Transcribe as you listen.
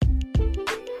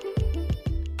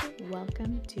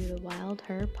welcome to the Wild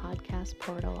Her podcast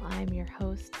portal. I'm your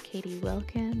host, Katie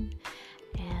Wilkin,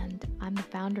 and I'm the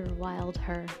founder of Wild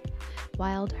Her.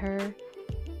 Wild Her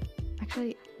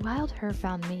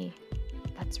found me.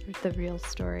 That's the real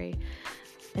story.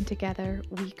 And together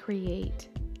we create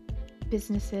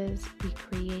businesses, we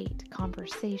create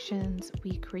conversations,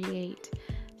 we create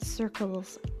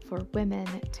circles for women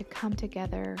to come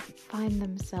together, find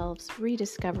themselves,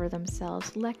 rediscover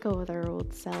themselves, let go of their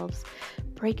old selves,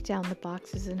 break down the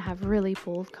boxes and have really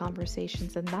bold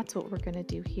conversations. And that's what we're going to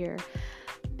do here.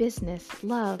 Business,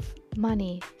 love,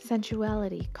 money,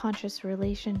 sensuality, conscious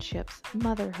relationships,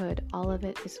 motherhood, all of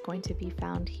it is going to be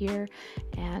found here.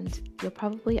 And you'll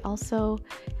probably also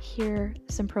hear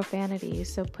some profanity.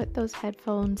 So put those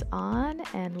headphones on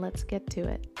and let's get to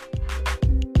it.